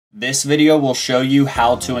This video will show you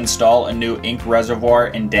how to install a new ink reservoir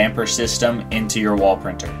and damper system into your wall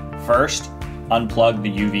printer. First, unplug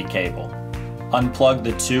the UV cable. Unplug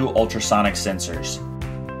the two ultrasonic sensors.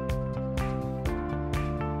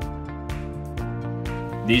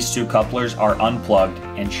 These two couplers are unplugged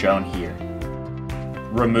and shown here.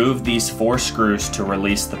 Remove these 4 screws to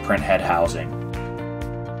release the print head housing.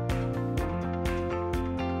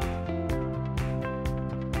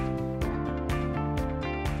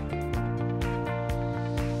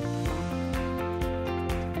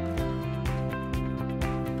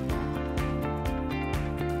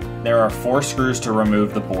 There are 4 screws to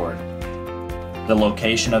remove the board. The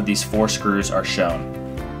location of these 4 screws are shown.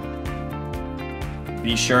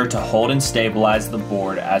 Be sure to hold and stabilize the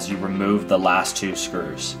board as you remove the last 2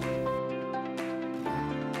 screws.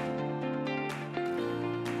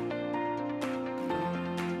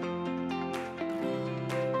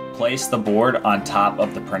 Place the board on top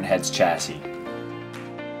of the printhead's chassis.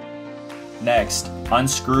 Next,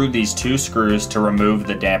 unscrew these 2 screws to remove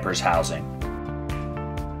the damper's housing.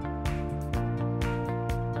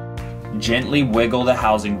 Gently wiggle the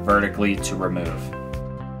housing vertically to remove.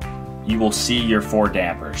 You will see your 4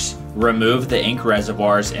 dampers. Remove the ink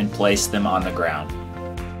reservoirs and place them on the ground.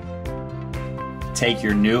 Take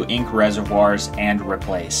your new ink reservoirs and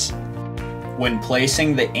replace. When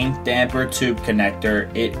placing the ink damper tube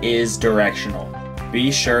connector, it is directional.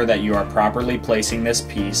 Be sure that you are properly placing this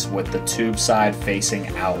piece with the tube side facing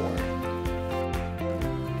outward.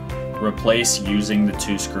 Replace using the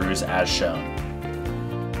 2 screws as shown.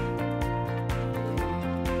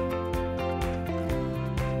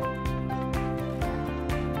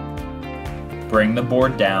 Bring the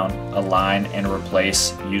board down, align, and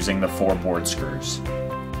replace using the 4 board screws.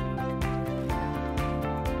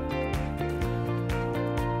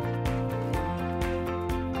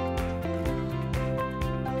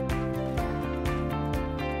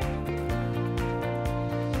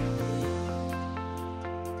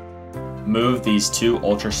 Move these 2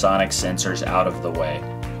 ultrasonic sensors out of the way.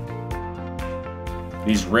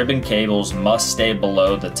 These ribbon cables must stay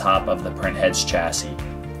below the top of the printhead's chassis.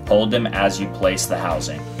 Hold them as you place the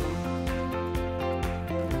housing.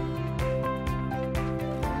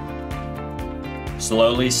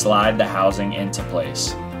 Slowly slide the housing into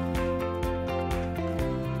place.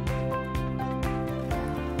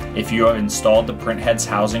 If you have installed the printhead's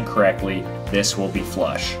housing correctly, this will be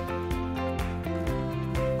flush.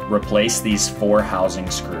 Replace these 4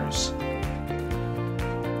 housing screws.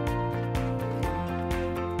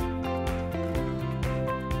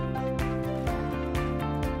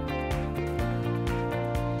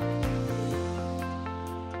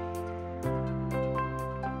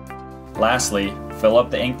 Lastly, fill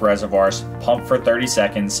up the ink reservoirs, pump for 30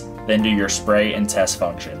 seconds, then do your spray and test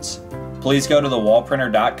functions. Please go to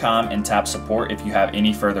thewallprinter.com and tap support if you have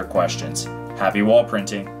any further questions. Happy wall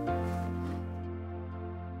printing!